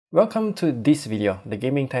Welcome to this video, the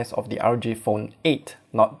gaming test of the ROG Phone 8,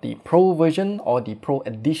 not the Pro version or the Pro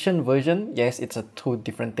Edition version. Yes, it's a two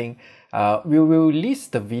different thing. We will release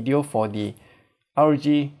the video for the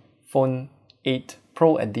ROG Phone 8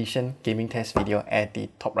 Pro Edition gaming test video at the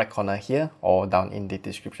top right corner here or down in the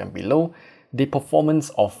description below. The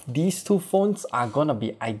performance of these two phones are gonna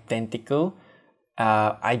be identical.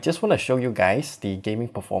 I just want to show you guys the gaming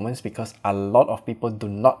performance because a lot of people do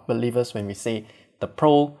not believe us when we say the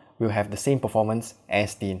Pro will have the same performance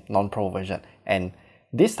as the non-Pro version. And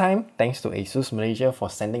this time, thanks to ASUS Malaysia for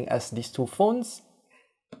sending us these two phones,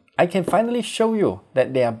 I can finally show you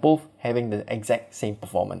that they are both having the exact same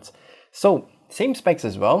performance. So, same specs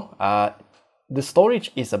as well. The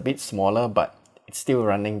storage is a bit smaller, but it's still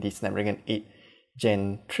running the Snapdragon 8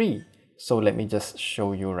 Gen 3. So let me just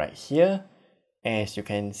show you right here. As you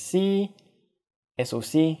can see,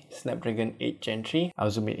 SoC Snapdragon 8 Gen 3.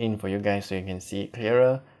 I'll zoom it in for you guys so you can see it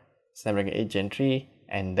clearer. Snapdragon 8 Gen 3.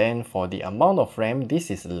 And then for the amount of RAM, this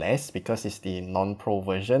is less because it's the non-Pro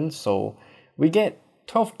version. So we get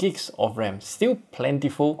 12 gigs of RAM. Still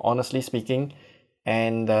plentiful, honestly speaking.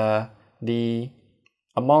 And the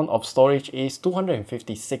amount of storage is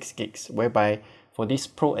 256 gigs, whereby for this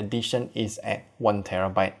Pro Edition is at 1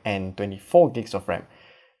 terabyte and 24 gigs of RAM.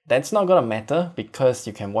 That's not gonna matter because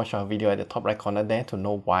you can watch our video at the top right corner there to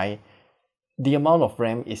know why. The amount of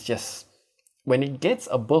RAM is just, when it gets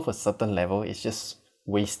above a certain level, it's just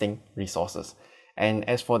wasting resources. And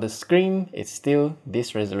as for the screen, it's still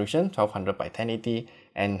this resolution, 1200 by 1080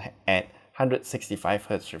 and at 165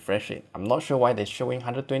 Hz refresh rate. I'm not sure why they're showing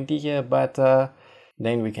 120 here, but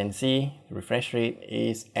then we can see the refresh rate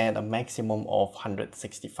is at a maximum of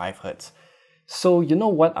 165 Hz. So you know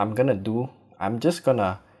what I'm gonna do? I'm just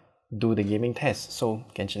gonna do the gaming test. So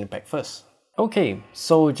Genshin Impact first. Okay,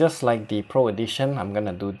 so just like the Pro Edition, I'm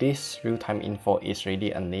gonna do this. Real-time info is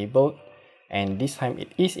already enabled, and this time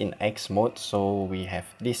it is in X mode. So we have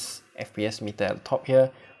this FPS meter at the top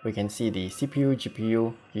here. We can see the CPU,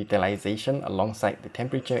 GPU utilization alongside the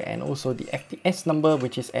temperature and also the FPS number,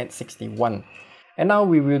 which is at 61. And now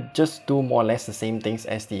we will just do more or less the same things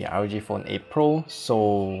as the ROG Phone 8 Pro.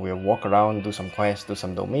 So we'll walk around, do some quests, do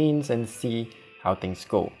some domains, and see how things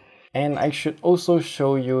go. And I should also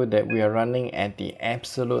show you that we are running at the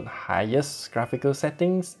absolute highest graphical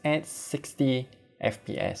settings at 60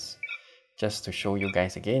 FPS. Just to show you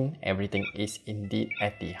guys again, everything is indeed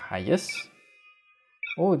at the highest.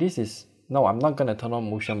 Oh, this is... No, I'm not gonna turn on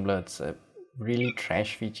motion blur. It's a really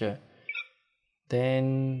trash feature.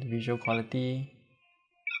 Then visual quality.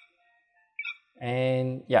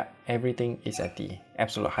 And yeah, everything is at the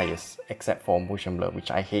absolute highest except for motion blur, which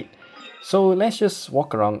I hate. So let's just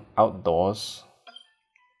walk around outdoors.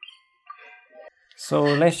 So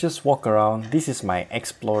let's just walk around. This is my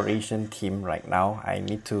exploration team right now. I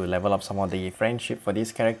need to level up some of the friendship for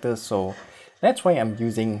these characters. So that's why I'm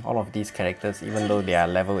using all of these characters, even though their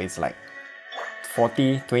level is like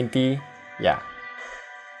 40, 20, yeah.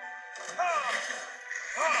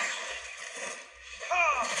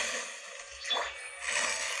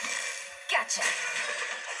 Gotcha.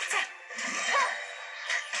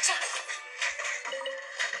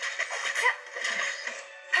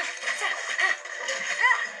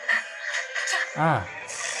 Ah.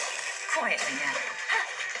 Quietly now.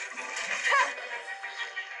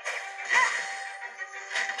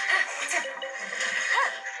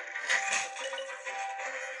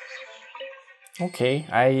 Okay,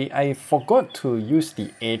 I forgot to use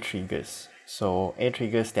the air triggers. So air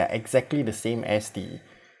triggers, they're exactly the same as the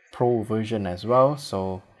Pro version as well.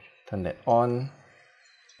 So turn that on.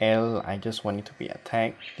 L, I just want it to be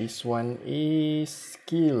attack. This one is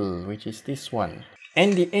skill, which is this one.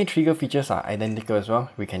 And the air trigger features are identical as well.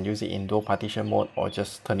 We can use it in dual partition mode or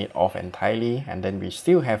just turn it off entirely. And then we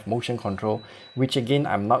still have motion control, which again,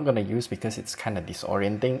 I'm not gonna use because it's kind of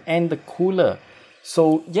disorienting. And the cooler.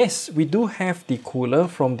 So yes, we do have the cooler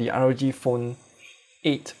from the ROG Phone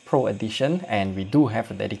 8 Pro Edition, and we do have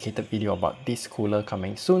a dedicated video about this cooler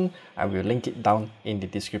coming soon. I will link it down in the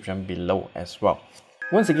description below as well.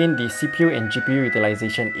 Once again, the CPU and GPU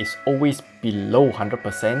utilization is always below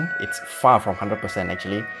 100%. It's far from 100%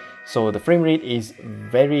 actually. So the frame rate is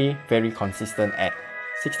very consistent at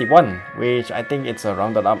 61, which I think it's a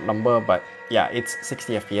rounded up number, but yeah, it's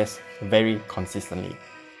 60 FPS very consistently.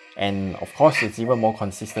 And of course, it's even more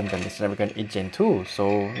consistent than the Snapdragon 8 Gen 2,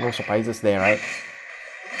 so no surprises there, right?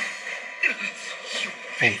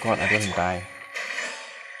 Oh god, I didn't die.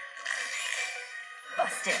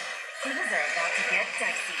 Busted. Things are about to get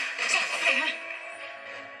dicey.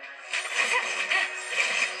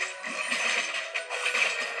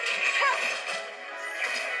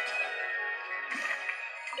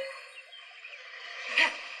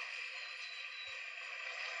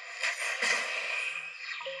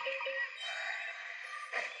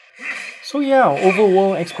 So yeah,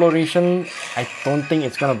 overworld exploration, I don't think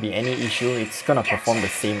it's gonna be any issue. It's gonna perform the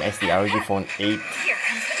same as the ROG Phone 8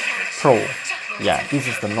 Pro. Yeah, this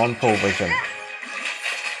is the non-Pro version.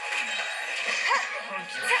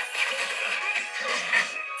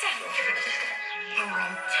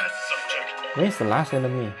 Where's the last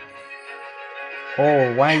enemy?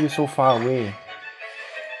 Oh, why are you so far away?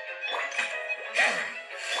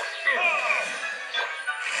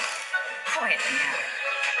 Quietly now.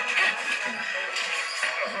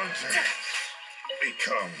 The hunter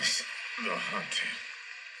becomes the hunted.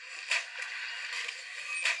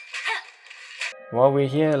 While we're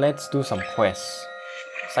here, let's do some quests.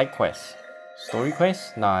 Side quests. Story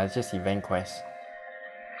quests? Nah, it's just event quests.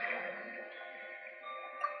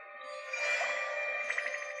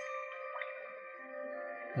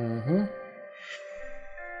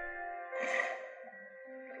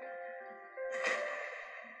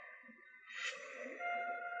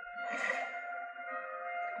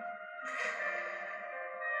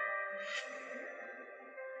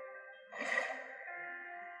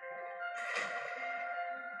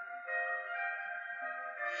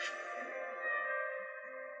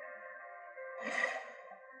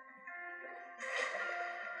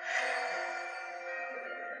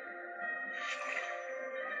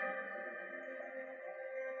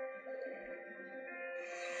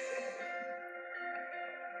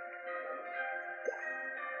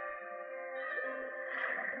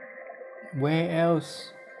 Where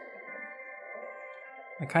else?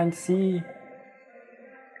 I can't see.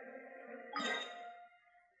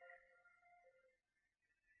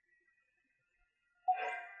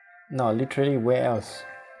 No, literally, where else?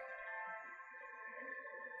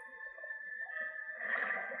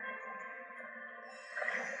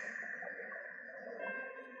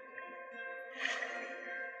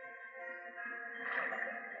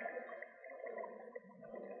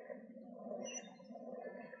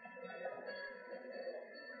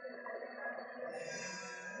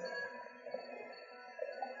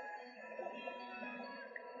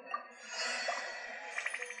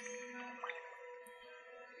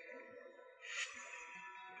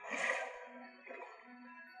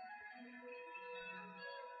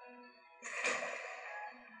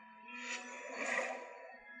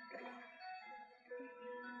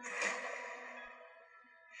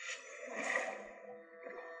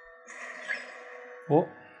 Oh.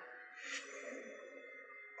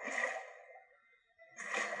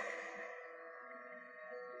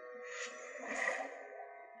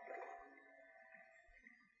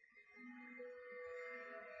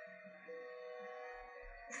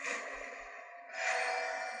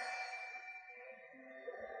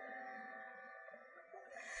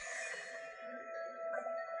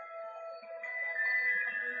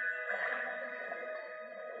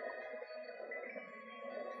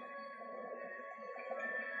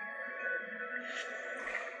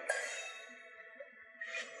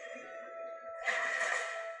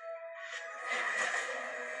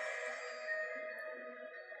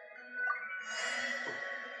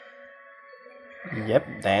 Yep,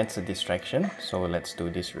 that's a distraction. So let's do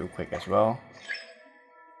this real quick as well.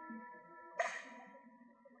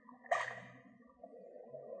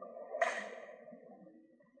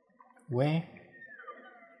 Where?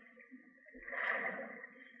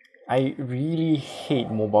 I really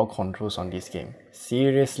hate mobile controls on this game.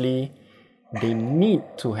 Seriously, they need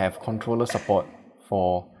to have controller support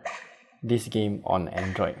for this game on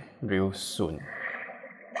Android real soon.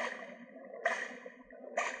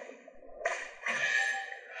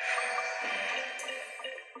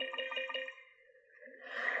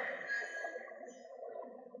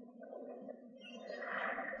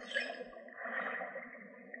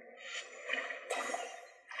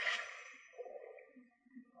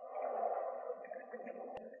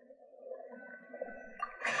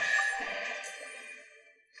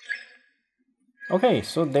 Okay,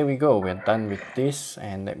 so there we go, we're done with this,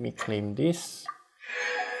 and let me claim this.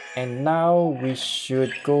 And now we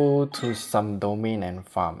should go to some domain and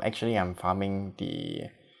farm. Actually, I'm farming the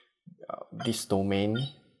this domain.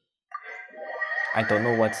 I don't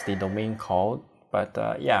know what's the domain called, but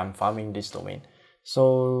yeah, I'm farming this domain.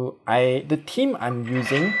 So the team I'm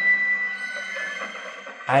using,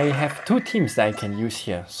 I have two teams that I can use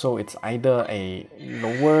here. So it's either a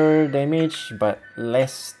lower damage but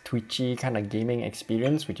less twitchy kind of gaming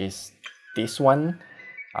experience, which is this one.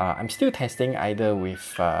 I'm still testing either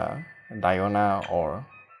with Diona or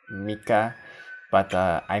Mika, but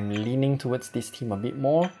I'm leaning towards this team a bit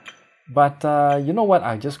more. But you know what,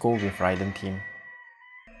 I'll just go with Raiden team.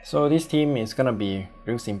 So this team is gonna be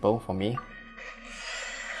real simple for me.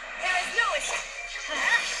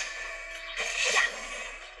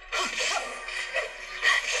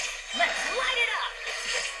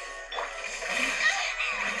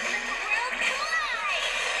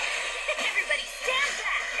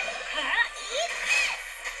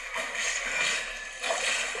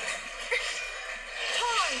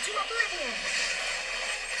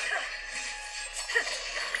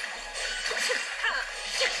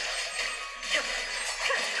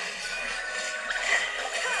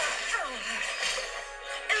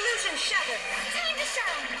 Illusion shattered. Time to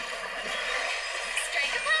shine.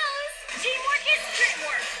 Strike a pose. Teamwork is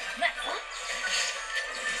dreamwork. Let's look.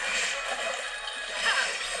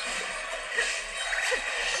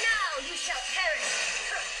 Now you shall perish.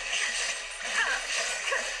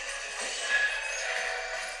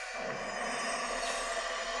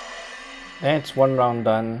 That's one round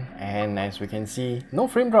done, and as we can see, no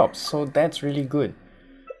frame drops, so that's really good.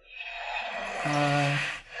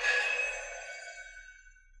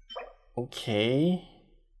 Okay.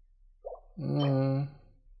 And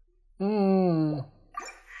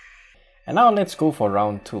now let's go for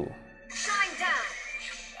round 2. Shine down.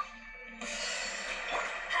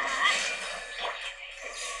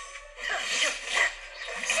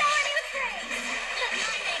 Show a new thing. Look,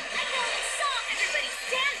 my name, I can only solve everybody.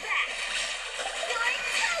 Stand back. You're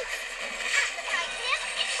toast. Appetite nip.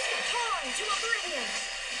 Torn to oblivion.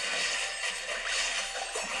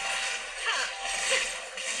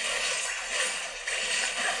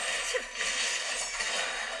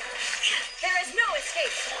 There is no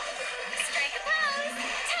escape. Strike a pose.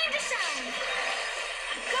 Time to shine.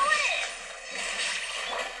 I'm going in.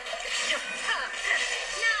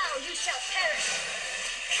 Now you shall perish.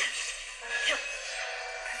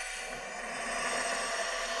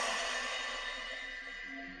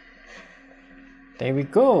 There we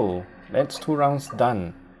go. That's 2 rounds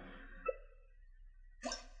done.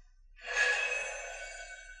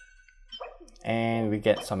 And we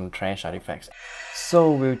get some trash artifacts.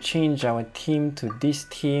 So we'll change our team to this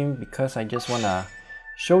team because I just wanna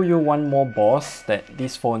show you one more boss that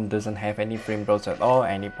this phone doesn't have any frame drops at all,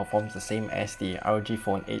 and it performs the same as the ROG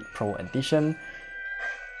Phone 8 Pro Edition.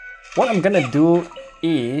 What I'm gonna do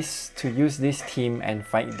is to use this team and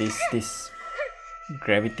fight this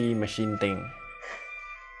gravity machine thing.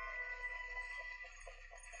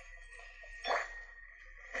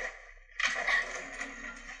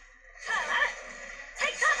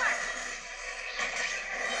 Take cover.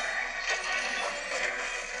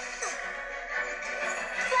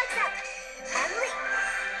 Flex up and leap.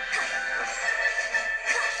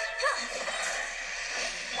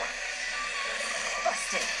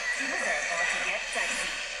 Busted. Things are about to get dicey.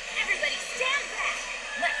 Everybody stand back.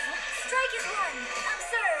 Let's strike is one.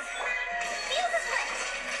 Observe. Feel the split.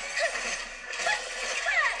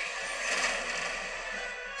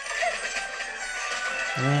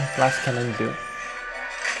 Glass cannon build.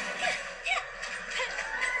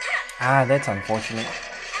 Ah, that's unfortunate. And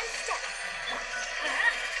step.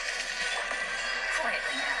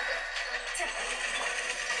 Quietly now.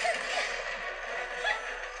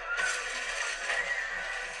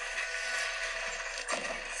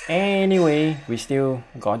 Anyway, we still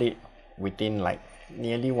got it within like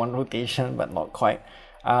nearly 1 rotation, but not quite.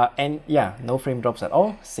 And yeah, no frame drops at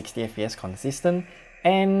all, 60 FPS consistent.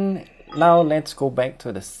 And now let's go back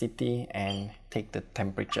to the city and take the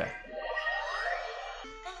temperature.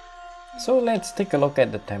 So let's take a look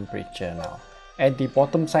at the temperature now. At the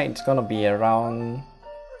bottom side, it's gonna be around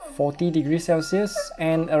 40 degrees Celsius,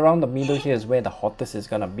 and around the middle here is where the hottest is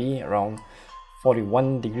gonna be, around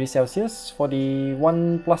 41 degrees Celsius,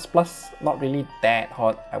 41 plus plus, not really that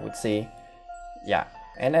hot, I would say. Yeah,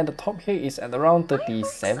 and at the top here is at around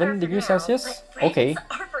 37 degrees Celsius. Okay.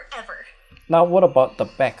 Or forever. Now what about the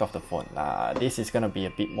back of the phone? This is gonna be a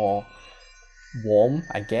bit more warm,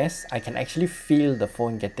 I guess. I can actually feel the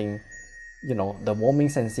phone getting, you know, the warming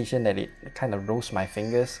sensation that it kind of roasts my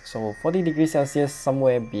fingers. So 40 degrees Celsius,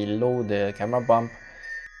 somewhere below the camera bump.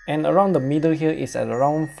 And around the middle here is at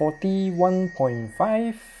around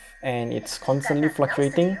 41.5, and it's constantly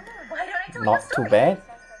fluctuating, not too bad.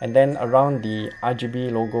 And then around the RGB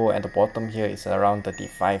logo at the bottom here is around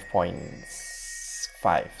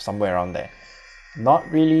 35.5, somewhere around there. Not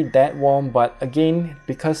really that warm, but again,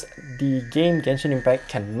 because the game Genshin Impact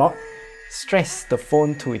cannot stress the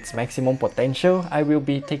phone to its maximum potential, I will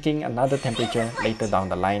be taking another temperature later down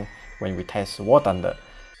the line when we test War Thunder.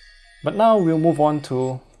 But now we'll move on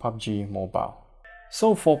to PUBG Mobile.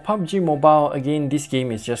 So for PUBG Mobile, again, this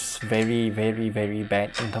game is just very bad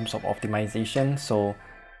in terms of optimization. So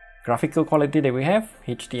graphical quality that we have,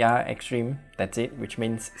 HDR Extreme, that's it, which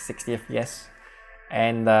means 60 FPS.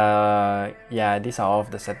 And yeah, these are all of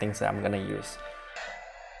the settings that I'm gonna use.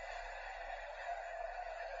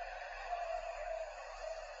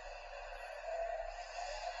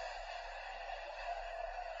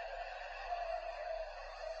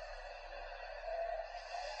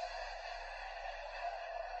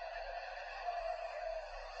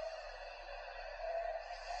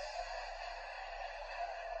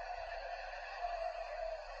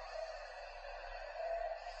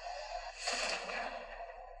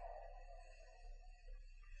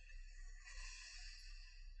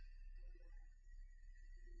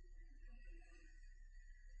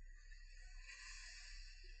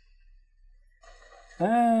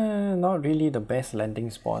 Not really the best landing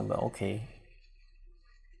spot, but okay.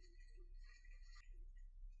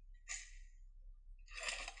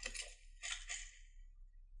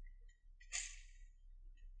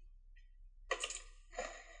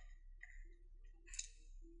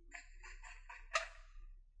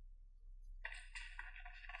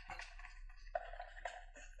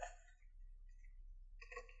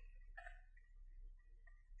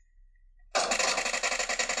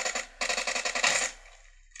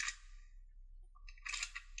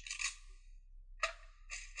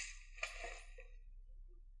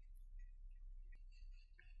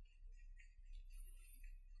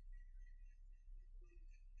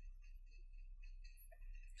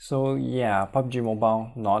 So yeah, PUBG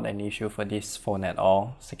Mobile, not an issue for this phone at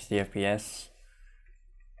all, 60 FPS.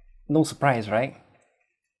 No surprise, right?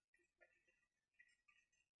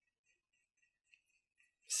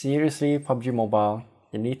 Seriously, PUBG Mobile,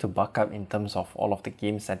 you need to buck up in terms of all of the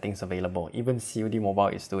game settings available. Even COD Mobile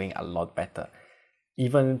is doing a lot better.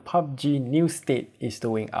 Even PUBG New State is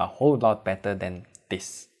doing a whole lot better than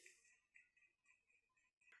this.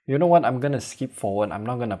 You know what, I'm gonna skip forward, I'm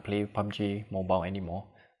not gonna play PUBG Mobile anymore.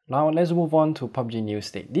 Now let's move on to PUBG New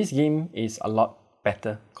State. This game is a lot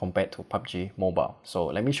better compared to PUBG Mobile, so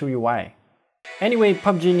let me show you why. Anyway,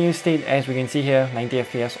 PUBG New State, as we can see here, 90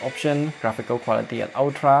 FPS option, graphical quality at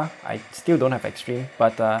Ultra. I still don't have Extreme,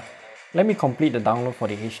 but let me complete the download for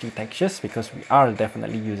the HD textures because we are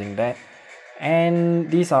definitely using that.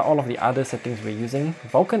 And these are all of the other settings we're using.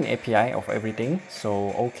 Vulkan API of everything,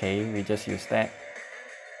 so okay, we just use that.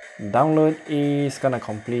 Download is gonna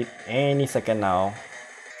complete any second now.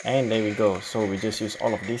 And there we go, so we just use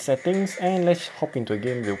all of these settings and let's hop into a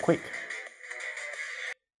game real quick.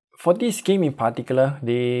 For this game in particular,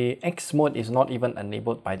 the X mode is not even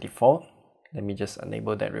enabled by default. Let me just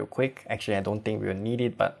enable that real quick. Actually, I don't think we'll need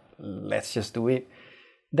it, but let's just do it.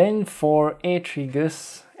 Then for A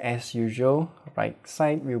triggers, as usual, right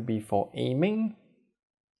side will be for aiming.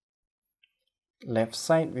 Left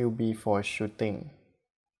side will be for shooting.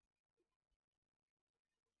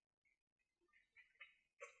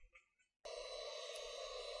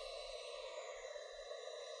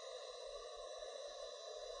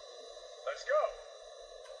 Let's go.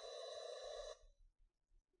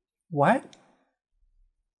 What?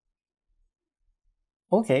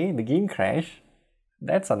 Okay, the game crashed.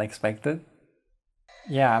 That's unexpected.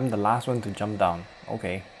 Yeah, I'm the last one to jump down.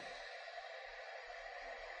 Okay.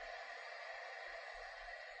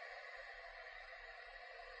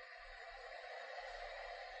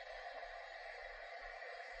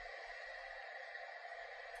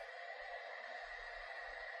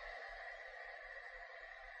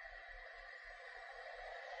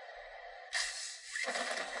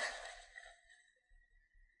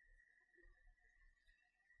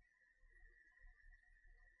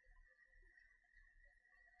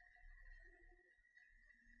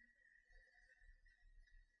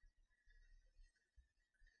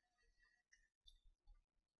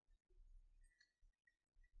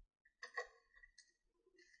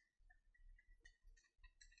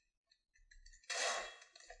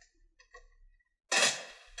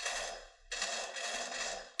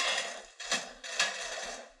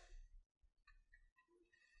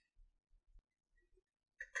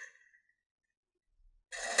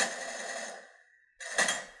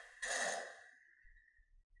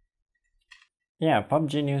 Yeah,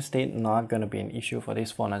 PUBG New State not gonna be an issue for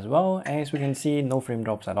this phone as well. As we can see, no frame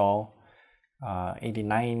drops at all.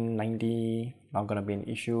 89, 90, not gonna be an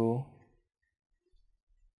issue.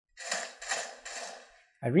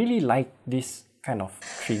 I really like this kind of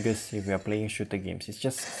triggers if we are playing shooter games. It's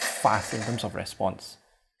just fast in terms of response.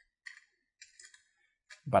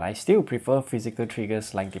 But I still prefer physical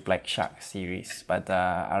triggers like the Black Shark series. But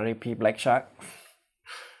RAP Black Shark.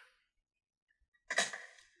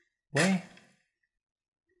 Where?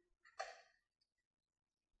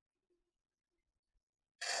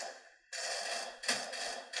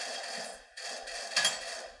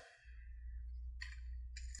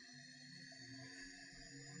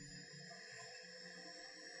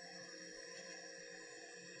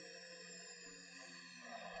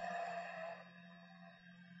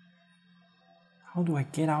 How do I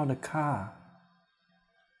get out of the car?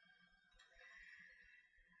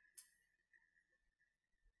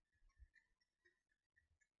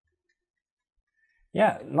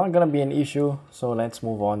 Yeah, not gonna be an issue. So let's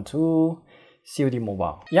move on to COD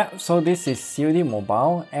Mobile. Yeah, so this is COD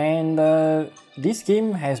Mobile, and this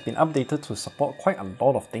game has been updated to support quite a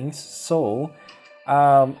lot of things. So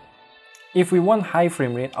if we want high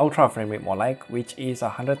frame rate, ultra frame rate more like, which is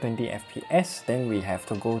 120 FPS, then we have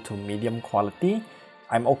to go to medium quality.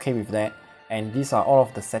 I'm okay with that. and these are all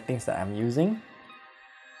of the settings that I'm using.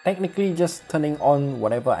 Technically just turning on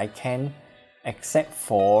whatever I can, except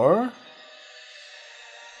for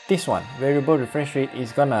this one. Variable refresh rate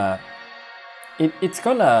is gonna, it's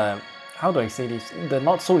gonna, how do I say this? The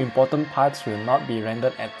not so important parts will not be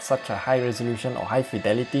rendered at such a high resolution or high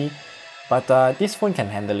fidelity, but this phone can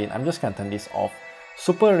handle it. I'm just gonna turn this off.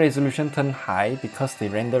 Super resolution turn high because the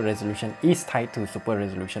render resolution is tied to super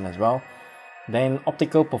resolution as well. Then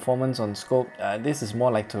optical performance on scope, this is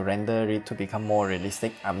more like to render it to become more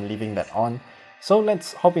realistic. I'm leaving that on. So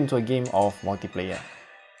let's hop into a game of multiplayer.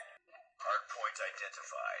 Hardpoint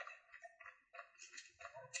identified.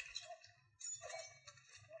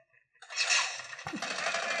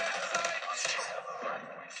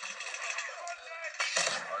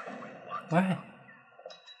 What?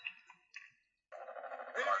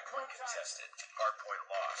 Hardpoint contested. Hardpoint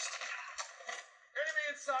lost. Enemy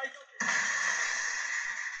in sight.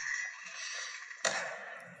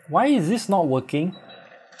 Why is this not working?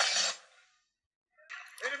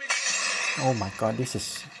 Enemy. Oh my god, this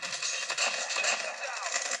is...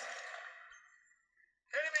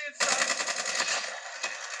 Enemy in sight.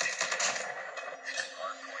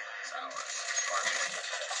 Hardpoint is ours. Hardpoint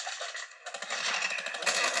contested.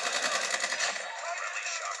 Friendly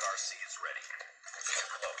Shock RC is ready. Too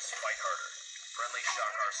close. Fight harder. Friendly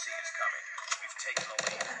Shock RC is coming. We've taken the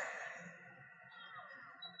lead.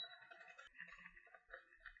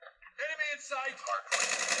 Enemy in sight. Hardpoint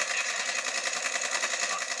contested.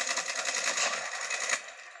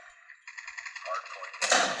 Hardpoint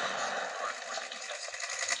contested.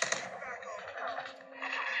 Back up.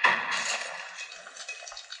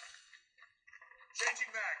 Changing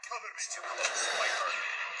mag. Cover me. Too close. Fight harder.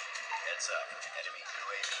 Heads up. Enemy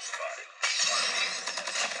UAV spotted. Hardpoint contested.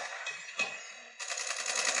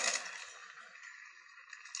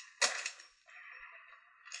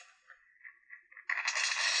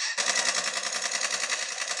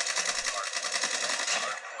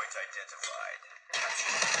 Hardpoint identified.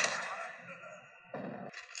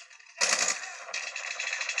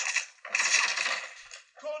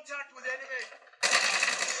 Contact with enemy.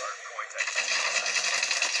 Hardpoint identified.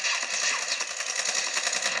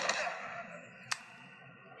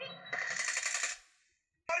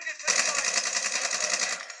 Target identified.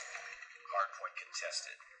 Hardpoint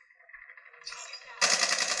contested. Keep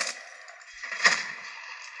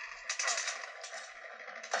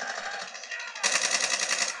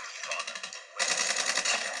on them.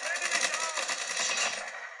 Enemy down.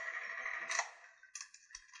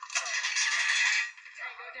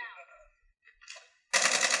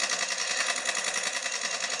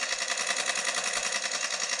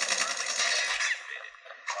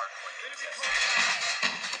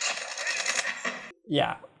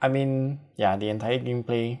 Yeah, I mean, yeah, the entire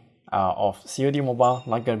gameplay of COD Mobile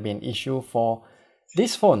not gonna be an issue for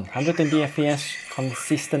this phone. 120 FPS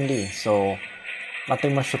consistently, so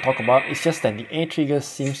nothing much to talk about. It's just that the A trigger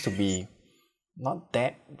seems to be not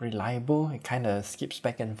that reliable. It kind of skips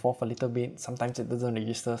back and forth a little bit. Sometimes it doesn't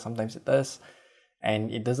register, sometimes it does, and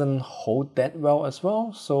it doesn't hold that well as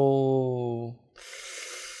well. So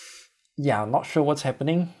yeah, I'm not sure what's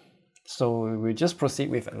happening. So we'll just proceed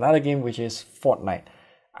with another game, which is Fortnite.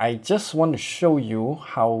 I just want to show you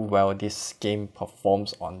how well this game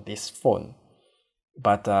performs on this phone.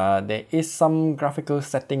 But there is some graphical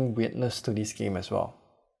setting weirdness to this game as well.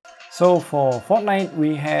 So for Fortnite,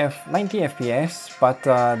 we have 90 FPS, but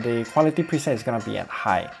the quality preset is gonna be at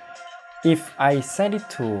high. If I set it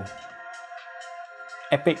to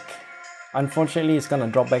Epic, unfortunately it's gonna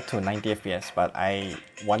drop back to 90 FPS, but I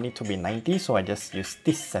want it to be 90, so I just use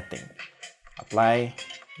this setting. Apply,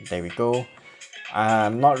 there we go.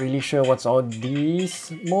 I'm not really sure what's all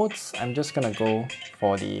these modes. I'm just gonna go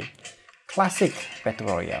for the classic Battle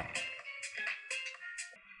Royale.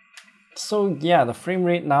 So yeah, the frame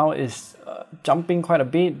rate now is jumping quite a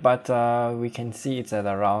bit, but we can see it's at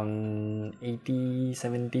around 80,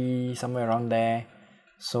 70, somewhere around there.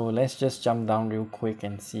 So let's just jump down real quick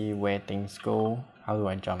and see where things go. How do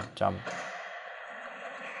I jump? Jump.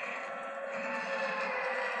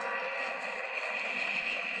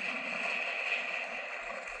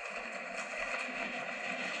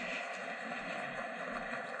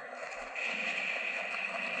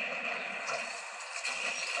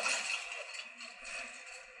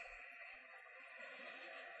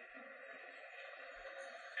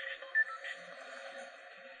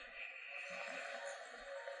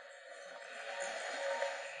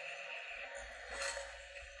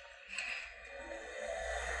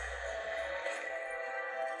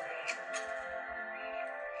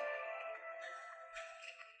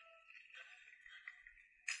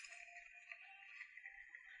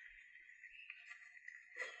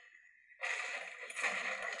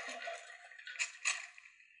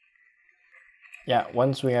 Yeah,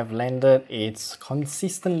 once we have landed, it's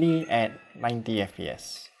consistently at 90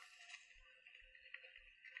 FPS.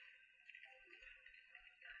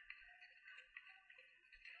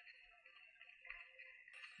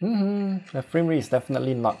 The frame rate is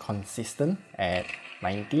definitely not consistent at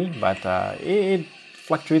 90, but it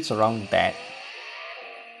fluctuates around that.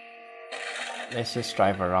 Let's just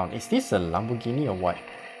drive around. Is this a Lamborghini or what?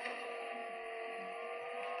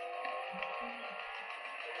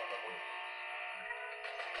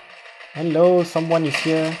 Hello, someone is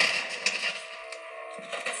here.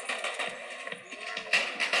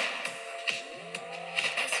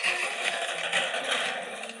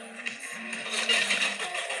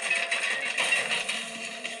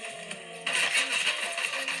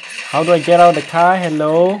 How do I get out of the car?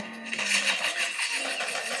 Hello?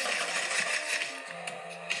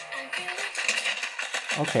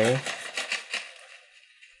 Okay.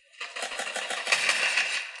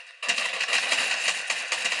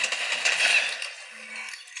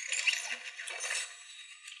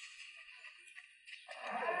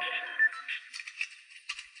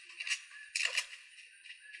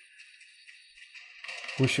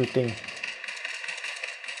 Who's shooting?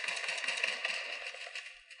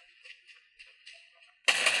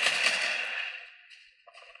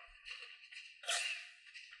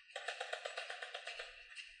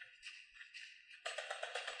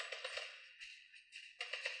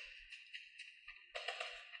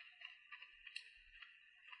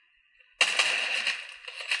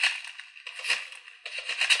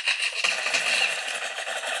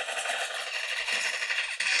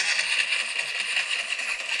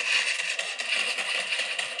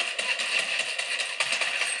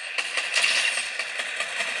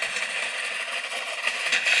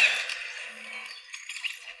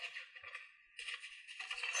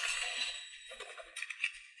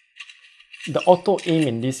 The auto aim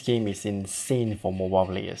in this game is insane for mobile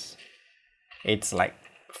players. It's like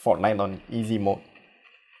Fortnite on easy mode.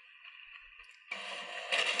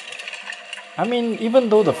 I mean, even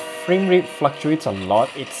though the frame rate fluctuates a lot,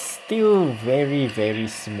 it's still very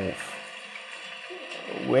smooth.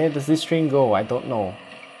 Where does this train go? I don't know.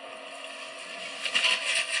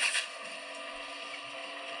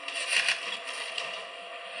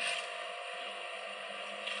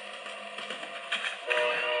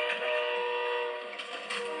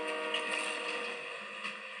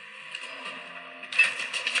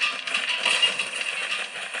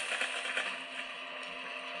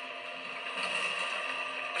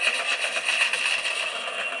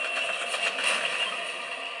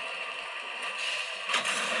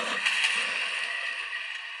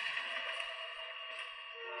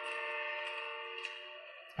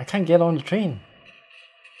 I can't get on the train.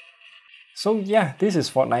 So yeah, this is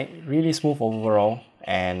Fortnite, really smooth overall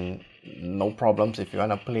and no problems if you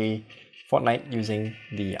want to play Fortnite using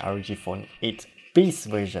the ROG Phone 8 base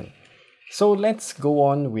version. So let's go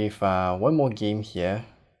on with one more game here.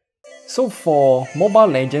 So for Mobile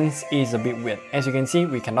Legends, it's a bit weird. As you can see,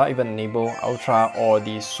 we cannot even enable Ultra or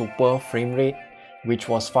the Super frame rate, which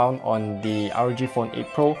was found on the ROG Phone 8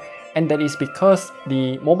 Pro. And that is because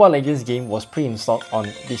the Mobile Legends game was pre-installed on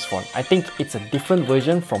this phone. I think it's a different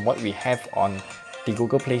version from what we have on the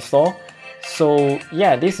Google Play Store. So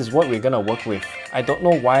yeah, this is what we're gonna work with. I don't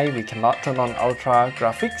know why we cannot turn on Ultra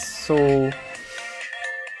graphics, so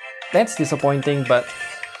that's disappointing, but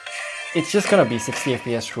it's just gonna be 60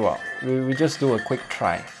 FPS throughout. We just do a quick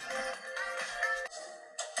try.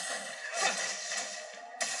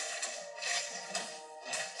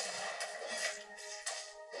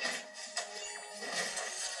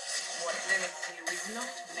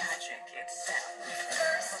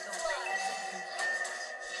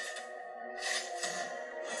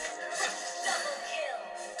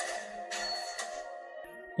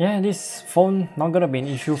 Yeah, this phone not gonna be an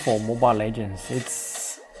issue for Mobile Legends.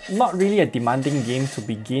 It's not really a demanding game to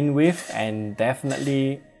begin with, and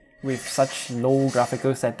definitely with such low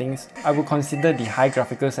graphical settings, I would consider the high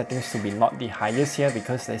graphical settings to be not the highest here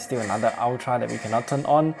because there's still another Ultra that we cannot turn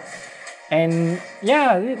on. And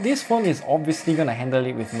yeah, this phone is obviously gonna handle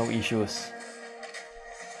it with no issues.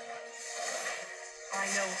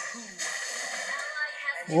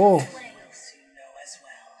 Whoa.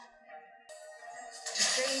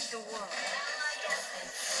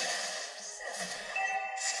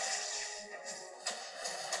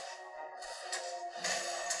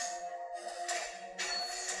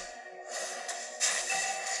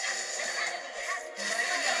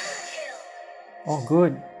 Oh,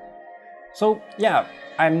 good. So yeah,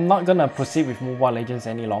 I'm not gonna proceed with Mobile Legends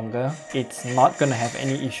any longer. It's not gonna have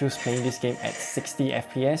any issues playing this game at 60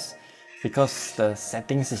 FPS because the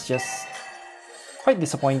settings is just quite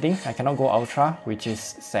disappointing. I cannot go ultra, which is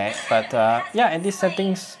sad, but yeah, at these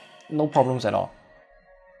settings, no problems at all.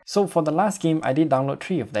 So for the last game, I did download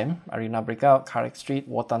 3 of them: Arena Breakout, Car Street,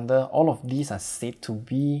 War Thunder. All of these are said to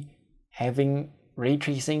be having ray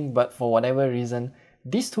tracing, but for whatever reason,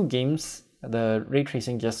 these 2 games, the ray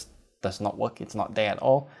tracing just does not work. It's not there at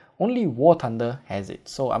all. Only War Thunder has it.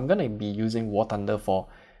 So I'm gonna be using War Thunder for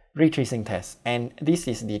ray tracing tests, and this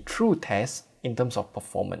is the true test in terms of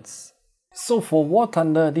performance. So for War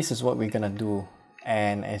Thunder, this is what we're gonna do.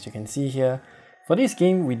 And as you can see here, for this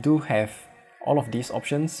game, we do have all of these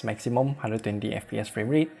options: maximum 120 FPS frame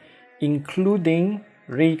rate, including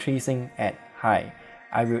ray tracing at high.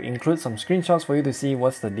 I will include some screenshots for you to see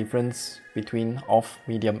what's the difference between off,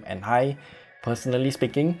 medium and high. Personally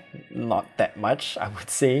speaking, not that much, I would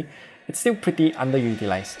say. It's still pretty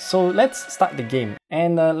underutilized. So let's start the game,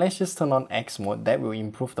 and let's just turn on X mode. That will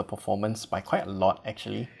improve the performance by quite a lot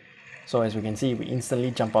actually. So as we can see, we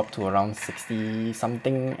instantly jump up to around 60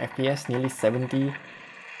 something FPS, nearly 70.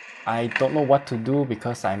 I don't know what to do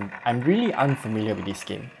because I'm really unfamiliar with this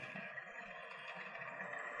game.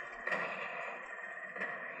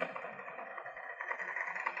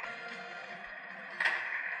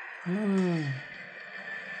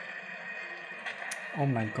 Oh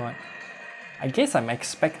my god. I guess I'm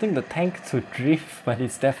expecting the tank to drift, but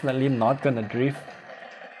it's definitely not gonna drift.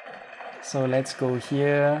 So let's go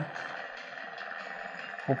here.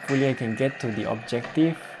 Hopefully I can get to the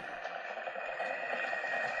objective.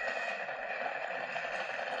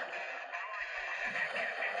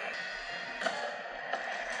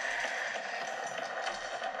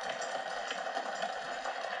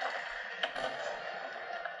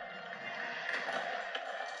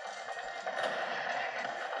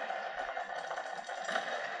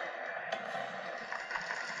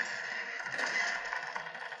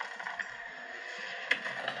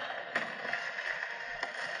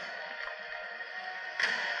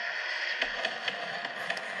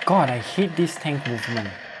 God, I hate this tank movement.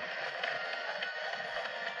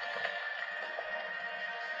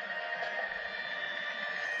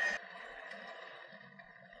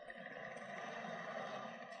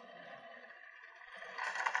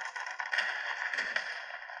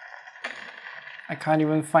 I can't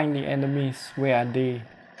even find the enemies. Where are they?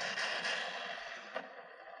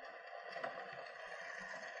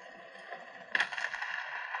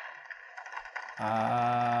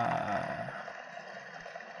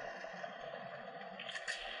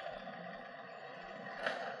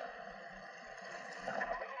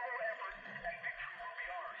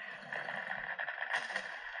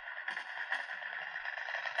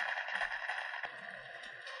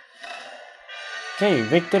 Okay,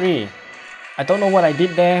 victory! I don't know what I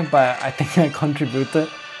did there, but I think I contributed.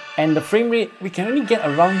 And the frame rate, we can only get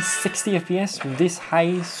around 60 FPS with this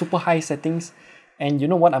high, super high settings. And you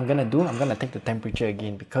know what I'm gonna do? I'm gonna take the temperature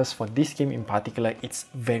again, because for this game in particular, it's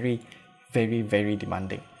very, very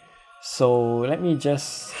demanding. So let me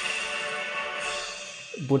just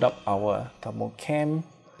boot up our thermal cam.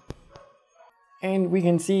 And we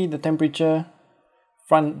can see the temperature,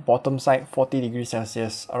 front, bottom side, 40 degrees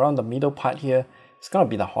Celsius. Around the middle part here, it's gonna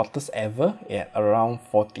be the hottest ever at around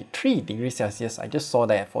 43 degrees Celsius. I just saw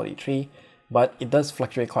that at 43, but it does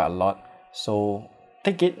fluctuate quite a lot. So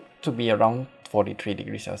take it to be around 43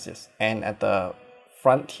 degrees Celsius. And at the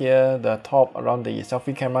front here, the top around the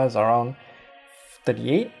selfie camera is around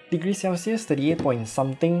 38 degrees Celsius, 38 point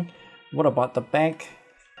something. What about the back?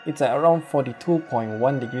 It's at around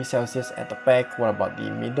 42.1 degrees Celsius at the back. What about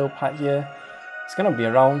the middle part here? It's gonna be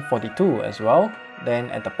around 42 as well.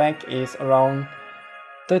 Then at the back is around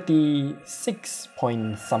 36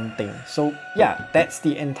 point something. So yeah, that's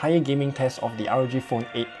the entire gaming test of the ROG Phone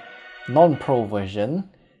 8 non-pro version.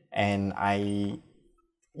 And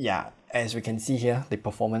as we can see here, the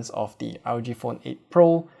performance of the ROG Phone 8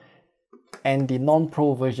 Pro and the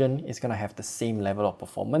non-pro version is gonna have the same level of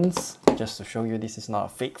performance. Just to show you, this is not a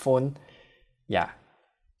fake phone. Yeah,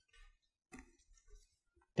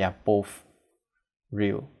 they are both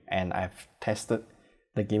real, and I've tested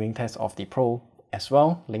the gaming test of the Pro as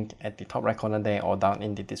well, link at the top right corner there or down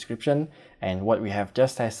in the description. And what we have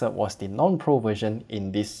just tested was the non-pro version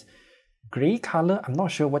in this gray color. I'm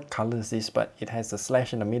not sure what color is this, but it has a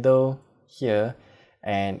slash in the middle here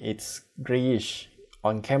and it's grayish.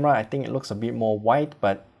 On camera I think it looks a bit more white,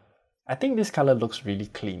 but I think this color looks really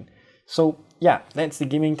clean. So yeah, that's the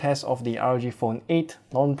gaming test of the ROG Phone 8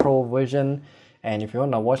 non-pro version. And if you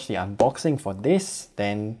want to watch the unboxing for this,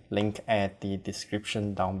 then link at the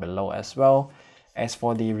description down below as well. As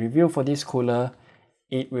for the review for this cooler,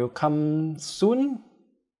 it will come soon,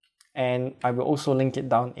 and I will also link it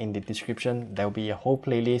down in the description. There will be a whole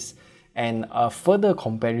playlist and a further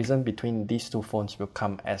comparison between these two phones will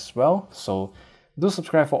come as well. So do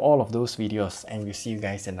subscribe for all of those videos, and we'll see you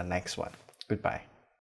guys in the next one. Goodbye.